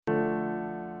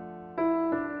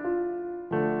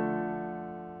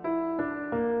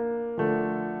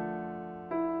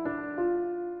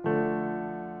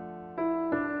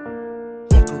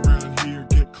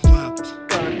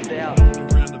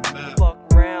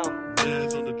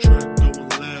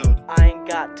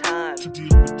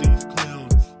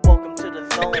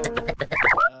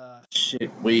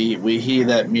we hear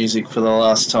that music for the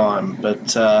last time.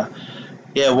 But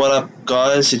yeah, what up,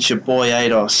 guys? It's your boy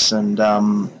Aidos, and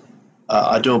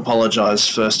I do apologise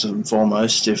first and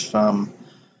foremost if the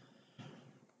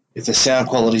sound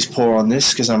quality's poor on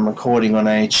this, because I'm recording on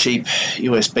a cheap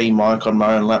USB mic on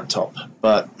my own laptop.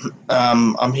 But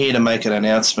I'm here to make an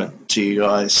announcement to you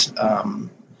guys.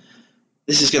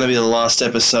 This is going to be the last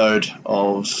episode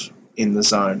of In the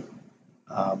Zone.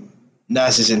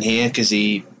 Naz isn't here because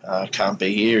he can't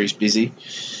be here. He's busy,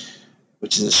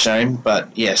 which is a shame. But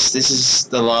yes, this is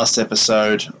the last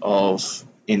episode of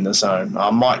In the Zone.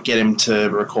 I might get him to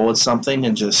record something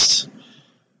and just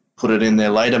put it in there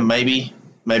later, maybe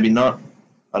not.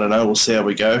 I don't know. We'll see how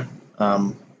we go.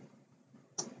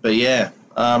 But yeah,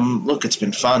 look, it's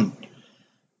been fun.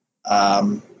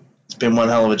 It's been one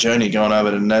hell of a journey going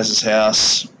over to Naz's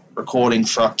house, recording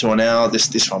for up to an hour.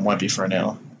 This one won't be for an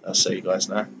hour, so you guys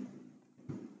know.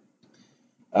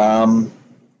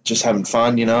 Just having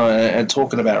fun, and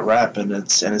talking about rap, and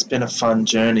it's been a fun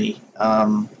journey.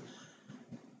 And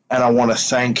I want to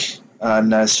thank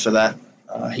Naz for that.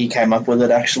 He came up with it,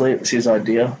 actually. It was his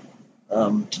idea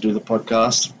to do the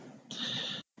podcast.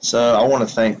 So I want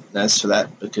to thank Naz for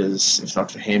that, because if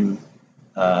not for him,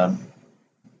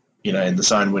 In the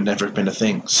Zone would never have been a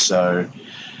thing. So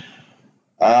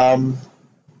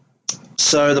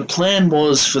the plan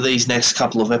was for these next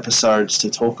couple of episodes to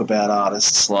talk about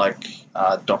artists like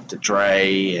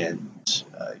Dr.Dre and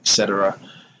etc.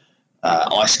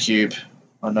 Ice Cube,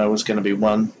 I know, was going to be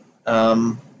one.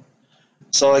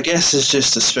 So I guess it's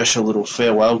just a special little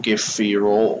farewell gift for you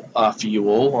all. I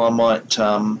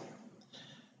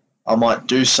might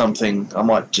do something. I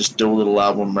might just do a little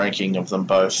album ranking of them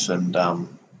both, and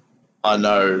I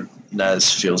know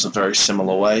Naz feels a very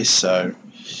similar way, so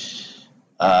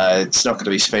it's not going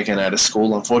to be speaking out of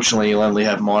school. Unfortunately, you'll only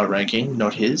have my ranking,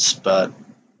 not his, but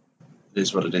it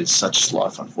is what it is. Such is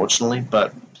life, unfortunately.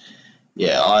 But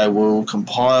yeah, I will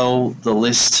compile the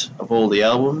list of all the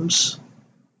albums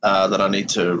that I need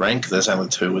to rank. There's only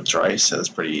 2 with Dre, so that's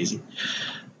pretty easy.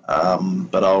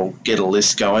 But I'll get a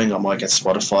list going. I might get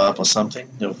Spotify up or something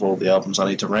of all the albums I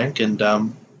need to rank, and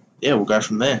yeah, we'll go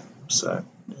from there. So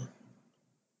yeah.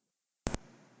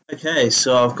 Okay,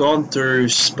 so I've gone through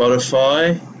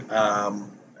Spotify and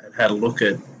had a look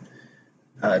at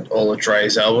all of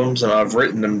Dre's albums, and I've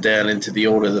written them down into the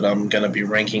order that I'm going to be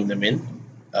ranking them in.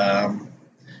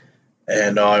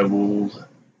 And I will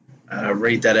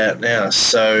read that out now.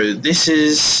 So this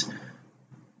is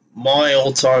my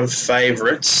all-time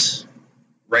favourites,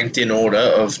 ranked in order,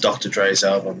 of Dr. Dre's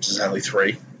albums. There's only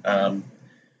 3.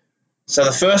 So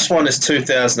the first one is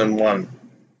 2001.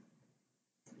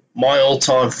 My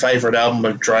all-time favourite album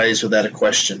of Dre's, without a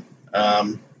question.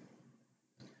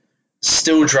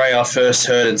 Still Dre I first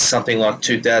heard in something like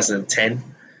 2010,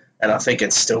 and I think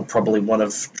it's still probably one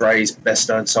of Dre's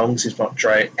best-known songs, if not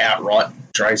outright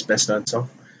Dre's best-known song.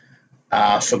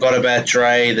 Forgot About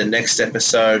Dre, The Next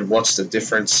Episode, What's the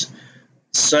Difference?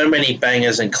 So many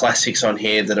bangers and classics on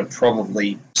here that are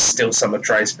probably still some of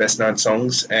Dre's best-known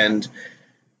songs. And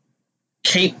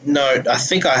keep note, I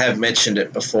think I have mentioned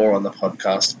it before on the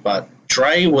podcast, but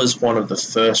Dre was one of the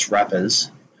first rappers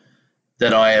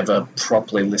that I ever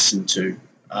properly listened to.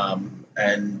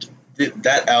 And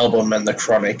that album and The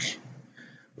Chronic,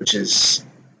 which is,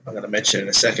 I'm going to mention in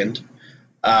a second,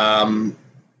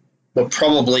 were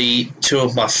probably 2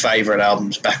 of my favourite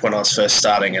albums back when I was first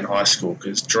starting in high school,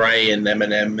 because Dre and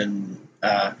Eminem and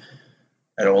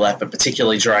all that, but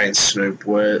particularly Dre and Snoop,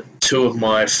 were 2 of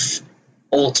my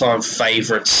all-time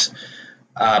favourites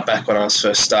back when I was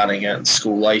first starting out in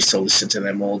school. I used to listen to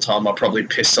them all the time. I probably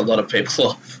pissed a lot of people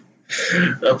off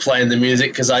playing the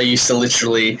music, because I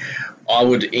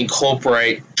would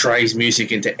incorporate Dre's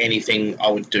music into anything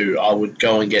I would do. I would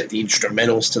go and get the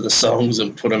instrumentals to the songs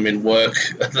and put them in work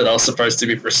that I was supposed to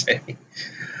be presenting.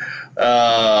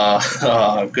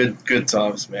 Good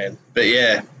times, man. But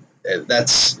yeah,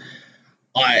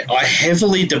 I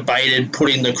heavily debated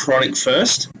putting The Chronic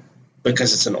first,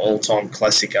 because it's an all-time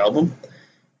classic album.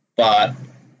 But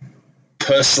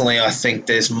personally, I think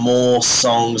there's more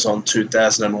songs on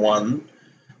 2001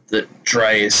 that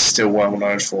Dre is still well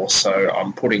known for, so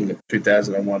I'm putting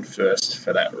 2001 first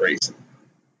for that reason.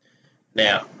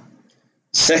 Now,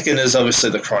 second is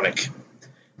obviously The Chronic.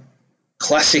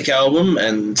 Classic album,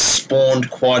 and spawned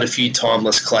quite a few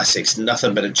timeless classics.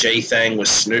 Nothing But a G-Thang with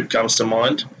Snoop comes to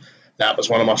mind. That was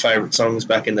one of my favourite songs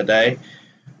back in the day.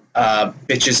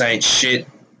 Bitches Ain't Shit,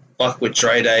 Fuck with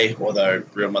Dre Day, although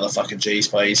Real Motherfucking G's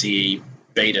by Eazy-E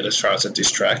beat it as far as a diss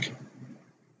track.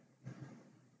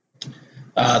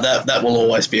 That will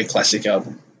always be a classic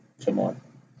album for mine.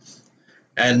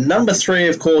 And number 3,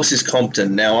 of course, is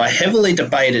Compton. Now, I heavily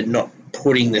debated not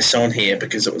putting this on here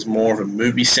because it was more of a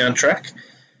movie soundtrack.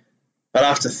 But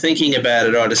after thinking about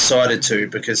it, I decided to,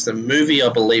 because the movie, I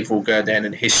believe, will go down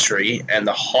in history, and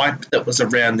the hype that was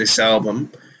around this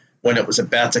album when it was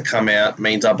about to come out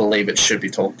means I believe it should be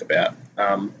talked about.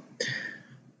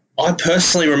 I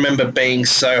personally remember being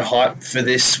so hyped for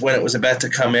this when it was about to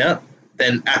come out,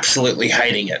 then absolutely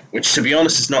hating it, which, to be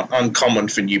honest, is not uncommon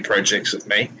for new projects with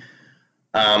me.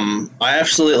 I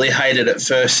absolutely hated it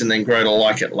first and then grow to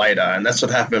like it later, and that's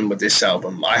what happened with this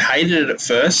album. I hated it at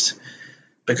first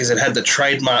because it had the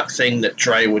trademark thing that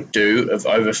Dre would do of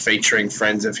over-featuring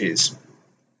friends of his.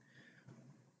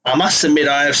 I must admit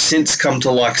I have since come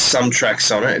to like some tracks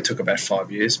on it. It took about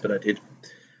 5 years, but I did.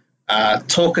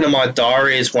 Talking to My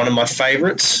Diary is one of my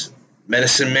favourites.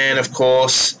 Medicine Man, of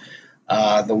course.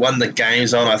 The one that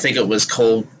Game's on, I think it was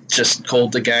called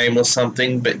The Game or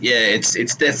something. But yeah,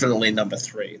 it's definitely number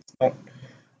 3. It's not...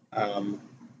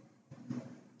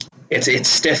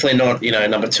 It's definitely not,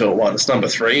 number 2 or 1. It's number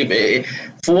 3. But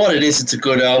for what it is, it's a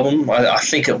good album. I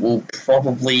think it'll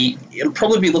probably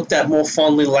be looked at more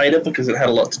fondly later because it had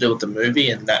a lot to do with the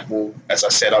movie, and that will, as I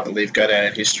said, I believe, go down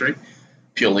in history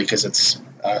purely because it's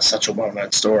such a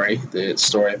well-known story, the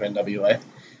story of NWA.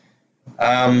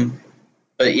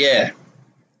 But yeah,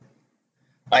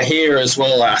 I hear as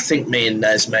well, I think me and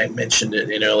Naz may have mentioned it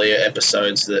in earlier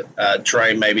episodes, that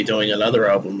Dre may be doing another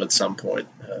album at some point.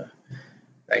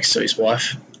 Thanks to his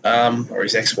wife, or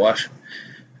his ex-wife.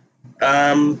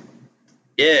 Yeah,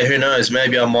 who knows?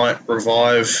 Maybe I might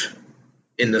revive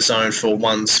In the Zone for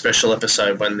one special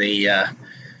episode when the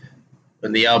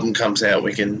album comes out.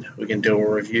 We can do a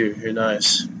review. Who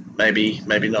knows? Maybe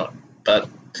not. But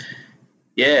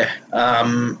yeah,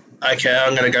 okay.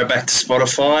 I'm going to go back to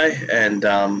Spotify and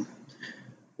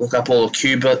look up all of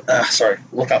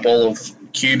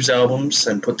Cube's albums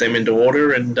and put them into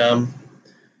order and.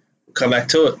 Come back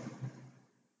to it.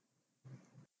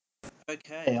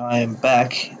 Okay, I am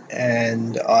back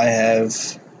and I have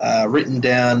written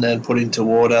down and put into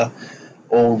order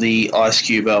all the Ice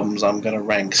Cube albums I'm going to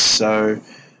rank. So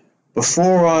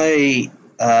before I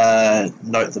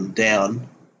note them down,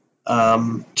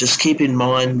 just keep in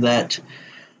mind that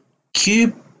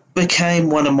Cube became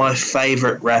one of my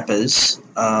favourite rappers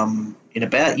in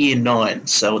about year 9.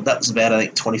 So that was about, I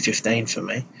think, 2015 for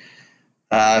me.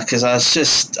 Because I was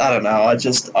just, I don't know,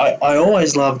 I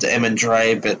always loved M and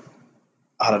Dre, but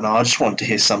I don't know, I just wanted to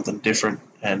hear something different.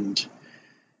 And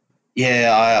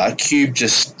yeah, Cube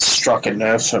just struck a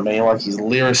nerve for me. Like, his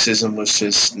lyricism was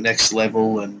just next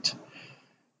level, and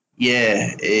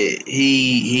yeah,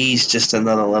 he's just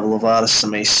another level of artist to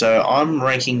me. So I'm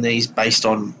ranking these based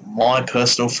on my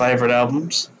personal favourite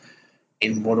albums,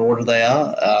 in what order they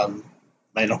are.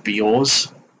 May not be yours,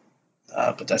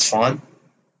 but that's fine.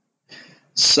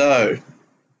 So,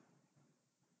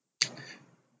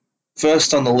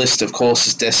 first on the list, of course,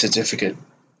 is Death Certificate.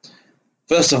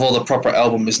 First of all, the proper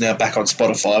album is now back on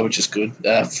Spotify, which is good.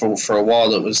 For a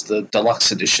while, it was the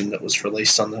deluxe edition that was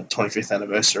released on the 25th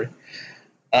anniversary.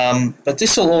 But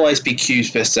this will always be Cube's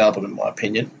best album, in my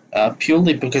opinion,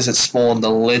 purely because it spawned the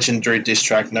legendary diss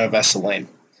track No Vaseline.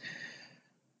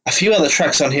 A few other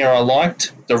tracks on here I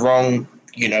liked. The Wrong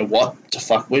You Know What to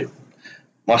Fuck With,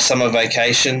 My Summer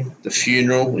Vacation, The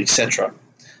Funeral, etc.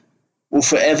 Will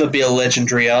forever be a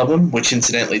legendary album, which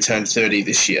incidentally turned 30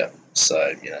 this year.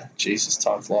 So, Jesus,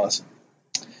 time flies.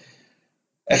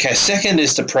 Okay, second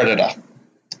is The Predator.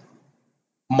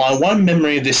 My one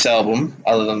memory of this album,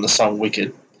 other than the song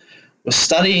Wicked, was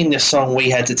studying the song We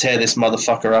Had to Tear This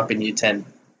Motherfucker Up in Year 10.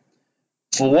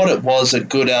 For what it was, a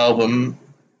good album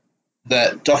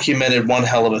that documented one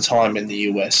hell of a time in the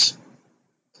US.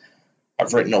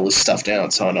 I've written all this stuff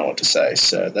down so I know what to say,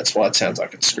 so that's why it sounds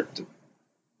like it's scripted.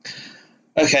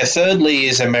 Okay, thirdly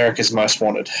is America's Most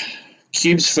Wanted.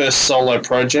 Cube's first solo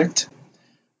project.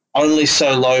 Only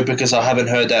so low because I haven't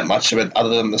heard that much of it other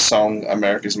than the song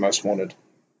America's Most Wanted.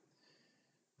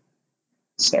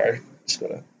 Sorry, just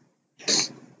gotta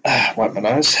wipe my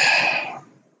nose.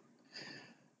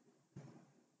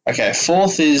 Okay,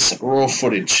 fourth is Raw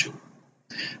Footage.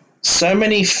 So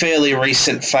many fairly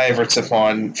recent favourites of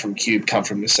mine from Cube come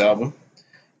from this album.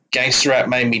 Gangsta Rap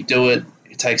Made Me Do It,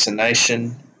 It Takes a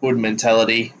Nation, Hood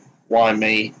Mentality, Why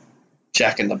Me,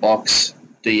 Jack in the Box,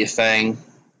 Do Your Thing,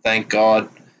 Thank God,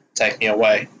 Take Me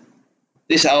Away.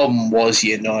 This album was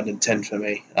year 9 and 10 for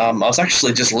me. I was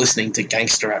actually just listening to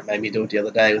Gangsta Rap Made Me Do It the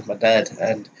other day with my dad,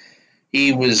 and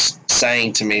he was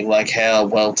saying to me like how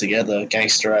well together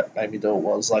Gangsta Rap Made Me Do It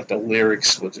was. Like, the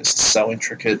lyrics were just so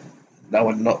intricate. They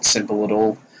were not simple at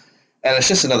all. And it's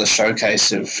just another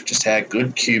showcase of just how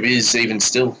good Cube is, even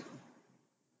still.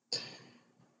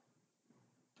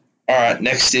 Alright,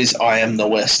 next is I Am the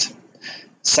West.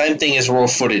 Same thing as Raw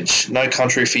Footage. No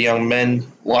Country for Young Men,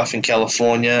 Life in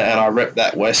California, and I Rep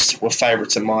That West were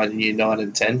favourites of mine in year 9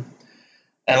 and 10.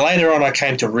 And later on I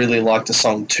came to really like the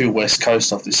song To West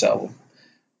Coast off this album.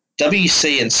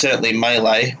 WC and certainly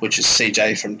Melee, which is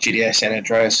CJ from GTA San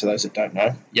Andreas for those that don't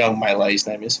know, Young Melee his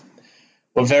name is,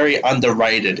 were very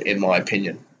underrated in my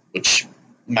opinion, which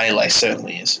Melee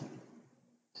certainly is.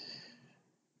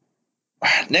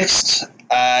 Next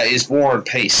is War and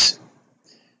Peace.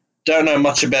 Don't know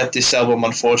much about this album,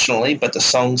 unfortunately, but the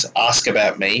songs Ask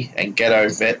About Me and Ghetto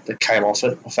Vet that came off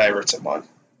it are favourites of mine.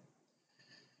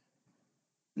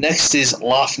 Next is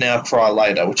Laugh Now, Cry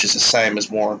Later, which is the same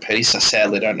as War and Peace. I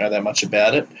sadly don't know that much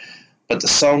about it, but the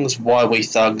songs Why We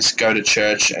Thugs, Go to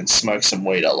Church, and Smoke Some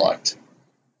Weed I liked.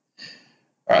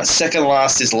 Alright, second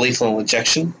last is Lethal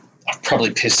Injection. I've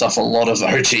probably pissed off a lot of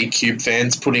OG Cube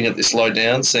fans putting it this low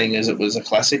down, seeing as it was a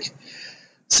classic.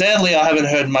 Sadly, I haven't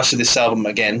heard much of this album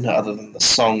again, other than the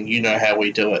song You Know How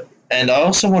We Do It. And I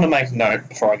also want to make note,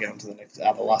 before I get on to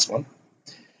the last one,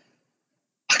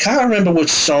 I can't remember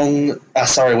which album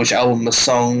the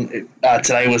song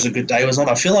Today Was a Good Day was on.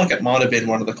 I feel like it might have been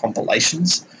one of the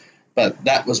compilations, but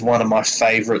that was one of my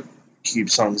favourite Cube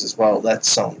songs as well. That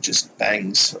song just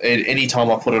bangs. Anytime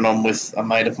I put it on with a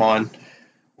mate of mine,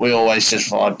 we always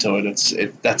just vibe to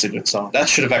it. That's a good song. That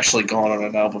should have actually gone on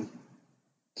an album.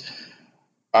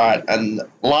 Alright, and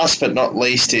last but not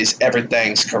least is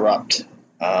Everything's Corrupt.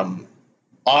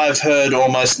 I've heard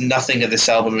almost nothing of this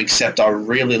album except I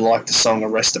really like the song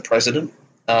Arrest the President.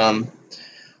 I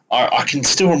can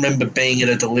still remember being at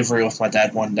a delivery with my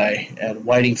dad one day and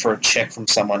waiting for a check from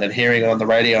someone and hearing it on the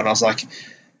radio, and I was like,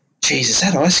 geez, is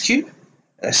that Ice Cube?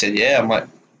 And I said, yeah. I'm like,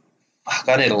 fuck,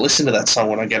 I need to listen to that song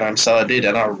when I get home, so I did,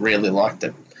 and I really liked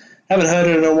it. Haven't heard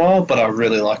it in a while, but I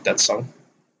really liked that song.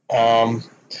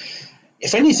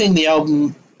 If anything, the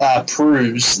album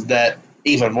proves that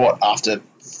even after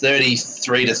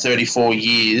 33 to 34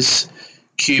 years,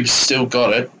 Cube's still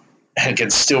got it and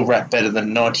can still rap better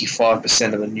than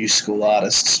 95% of the new school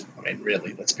artists. I mean,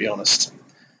 really, let's be honest.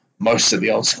 Most of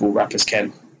the old school rappers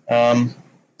can.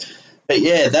 But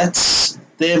yeah,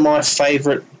 they're my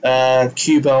favourite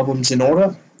Cube albums in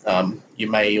order. You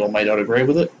may or may not agree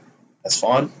with it. That's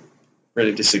fine.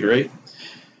 Really disagree.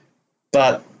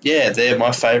 But yeah, they're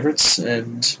my favourites,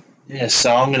 and yeah,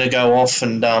 so I'm going to go off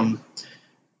and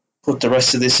put the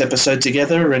rest of this episode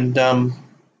together, and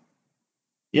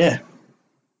yeah,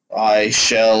 I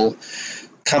shall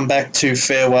come back to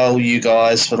farewell you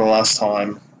guys for the last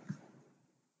time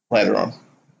later on.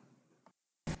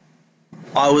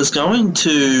 I was going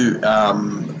to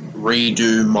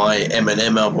redo my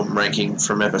Eminem album ranking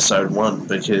from episode 1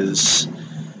 because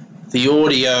the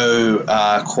audio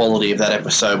quality of that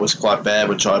episode was quite bad,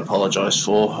 which I apologise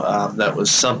for. That was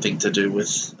something to do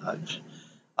with...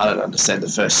 I don't understand the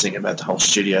first thing about the whole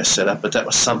studio setup, but that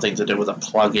was something to do with a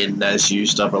plug-in as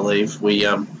used, I believe. We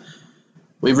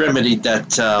remedied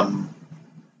that...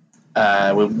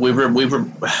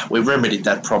 we remedied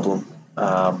that problem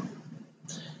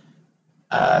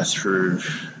through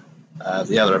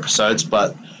the other episodes,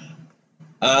 but...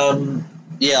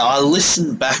 yeah, I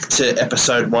listened back to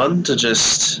episode 1 to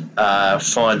just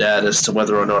find out as to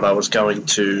whether or not I was going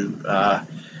to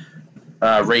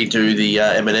redo the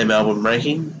Eminem album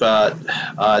ranking, but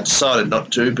I decided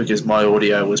not to because my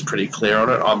audio was pretty clear on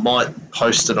it. I might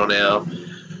post it on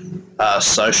our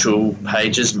social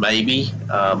pages, maybe,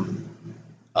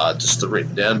 just the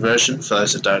written down version. For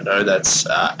those that don't know, that's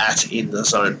at In The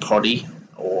Zone Poddy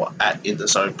or at In The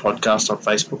Zone Podcast on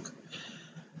Facebook.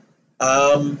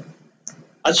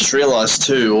 I just realised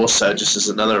too, also, just as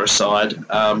another aside,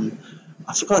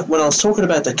 I forgot when I was talking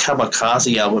about the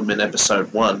Kamikaze album in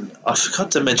episode 1, I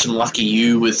forgot to mention Lucky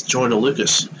You with Joyner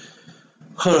Lucas.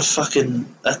 What a fucking...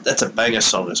 That's a banger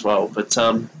song as well. But,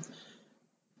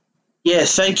 yeah,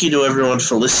 thank you to everyone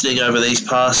for listening over these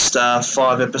past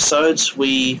 5 episodes.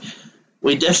 We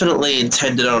definitely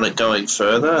intended on it going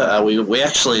further. We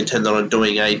actually intended on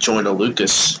doing a Joyner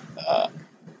Lucas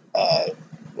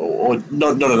or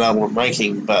not an album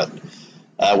ranking, but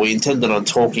we intended on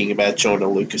talking about Joyner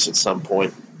Lucas at some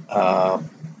point. But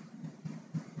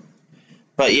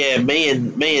yeah, me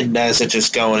and Naz are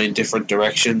just going in different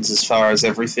directions as far as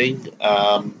everything.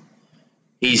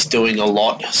 He's doing a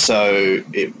lot, so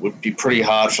it would be pretty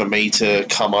hard for me to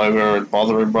come over and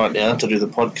bother him right now to do the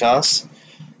podcast.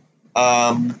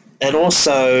 And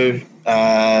also,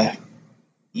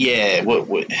 yeah,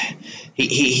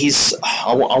 he's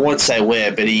I won't say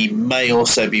where, but he may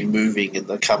also be moving in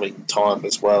the coming time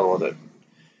as well, and it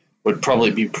would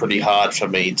probably be pretty hard for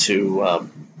me to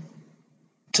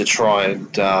try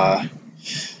and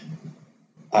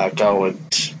go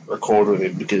and record with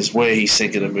him, because where he's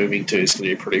thinking of moving to is going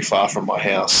to be pretty far from my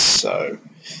house. So,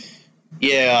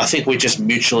 yeah, I think we just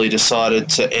mutually decided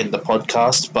to end the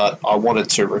podcast, but I wanted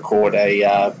to record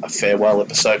a farewell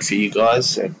episode for you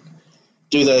guys and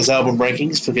do those album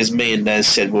rankings, because me and Naz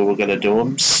said we were going to do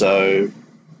them, so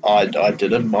I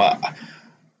did them.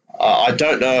 I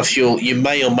don't know if you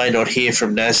may or may not hear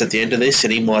from Naz at the end of this,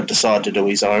 and he might decide to do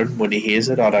his own when he hears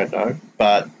it. I don't know,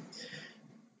 but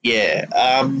yeah,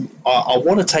 I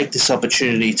want to take this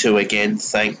opportunity to again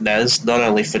thank Naz, not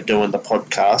only for doing the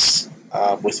podcast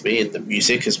with me and the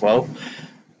music as well,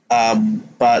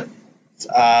 but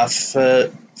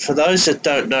for those that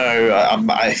don't know,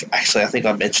 I think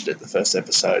I mentioned it in the first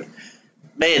episode.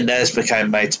 Me and Naz became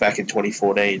mates back in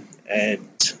 2014, and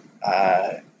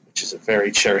which is a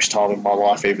very cherished time in my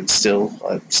life. Even still,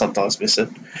 I sometimes miss it.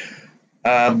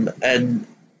 And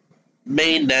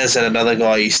me, Naz, and another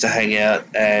guy used to hang out,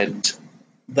 and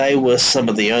they were some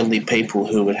of the only people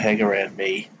who would hang around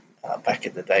me back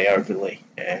in the day openly.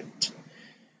 And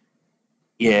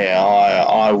yeah,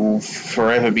 I will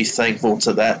forever be thankful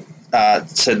to that,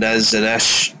 to Naz and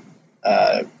Ash.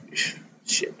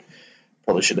 Shit,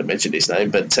 probably should have mentioned his name,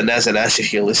 but to Naz and Ash,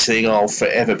 if you're listening, I'll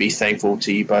forever be thankful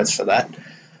to you both for that.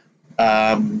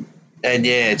 And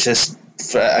yeah, just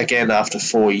again, after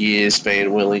 4 years,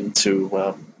 being willing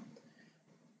to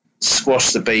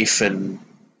squash the beef and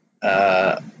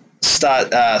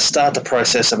start the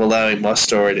process of allowing my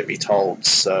story to be told.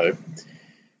 So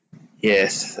yeah,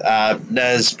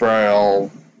 Naz, bro,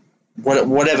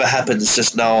 whatever happens,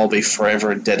 just know I'll be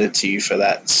forever indebted to you for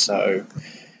that. So,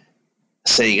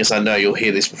 seeing as I know you'll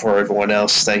hear this before everyone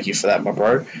else, thank you for that, my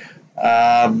bro.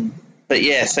 But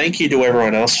yeah, thank you to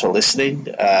everyone else for listening.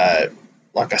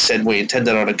 Like I said, we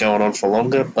intended on it going on for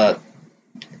longer, but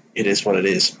it is what it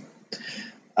is.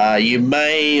 You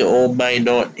may or may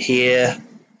not hear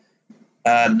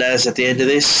Naz at the end of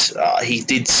this. He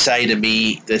did say to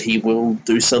me that he will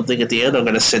do something at the end. I'm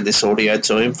going to send this audio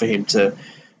to him for him to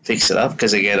fix it up,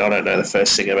 because again, I don't know the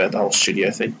first thing about the whole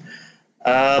studio thing.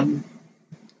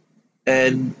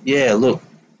 And yeah, look,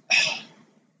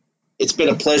 it's been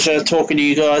a pleasure talking to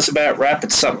you guys about rap.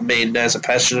 It's something me and Naz are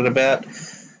passionate about.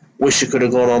 Wish it could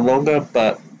have gone on longer,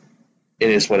 but it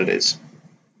is what it is.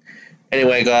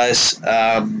 Anyway, guys,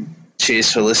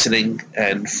 cheers for listening,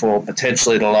 and for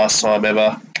potentially the last time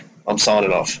ever, I'm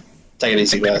signing off. Take it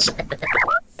easy, guys.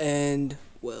 And,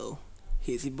 well,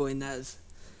 here's your boy Naz.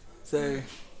 So,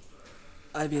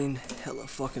 I've been hella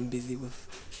fucking busy with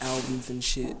albums and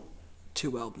shit.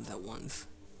 2 albums at once.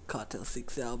 Cartel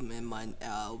 6 album and my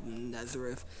album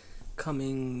Nazareth,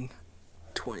 coming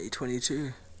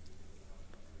 2022.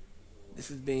 This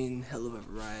has been hell of a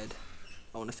ride.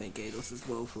 I want to thank Aidos as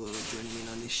well for joining in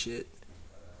on this shit.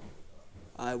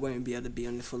 I won't be able to be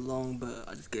on this for long, but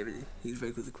I just gave it his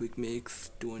vocals a quick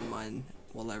mix, doing mine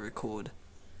while I record,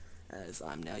 as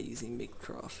I'm now using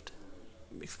Mixcraft.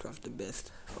 Mixcraft, the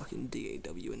best fucking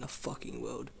DAW in the fucking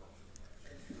world.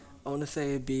 I want to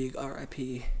say a big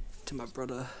RIP to my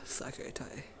brother, Psycho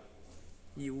Tai.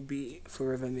 You will be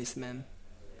forever missed, man.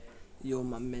 You're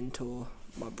my mentor,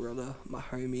 my brother, my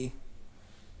homie,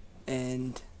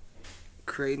 and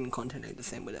creating content ain't the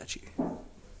same without you.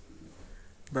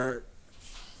 But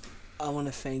I want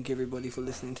to thank everybody for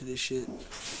listening to this shit,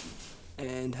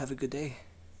 and have a good day.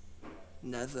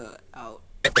 Nazar out.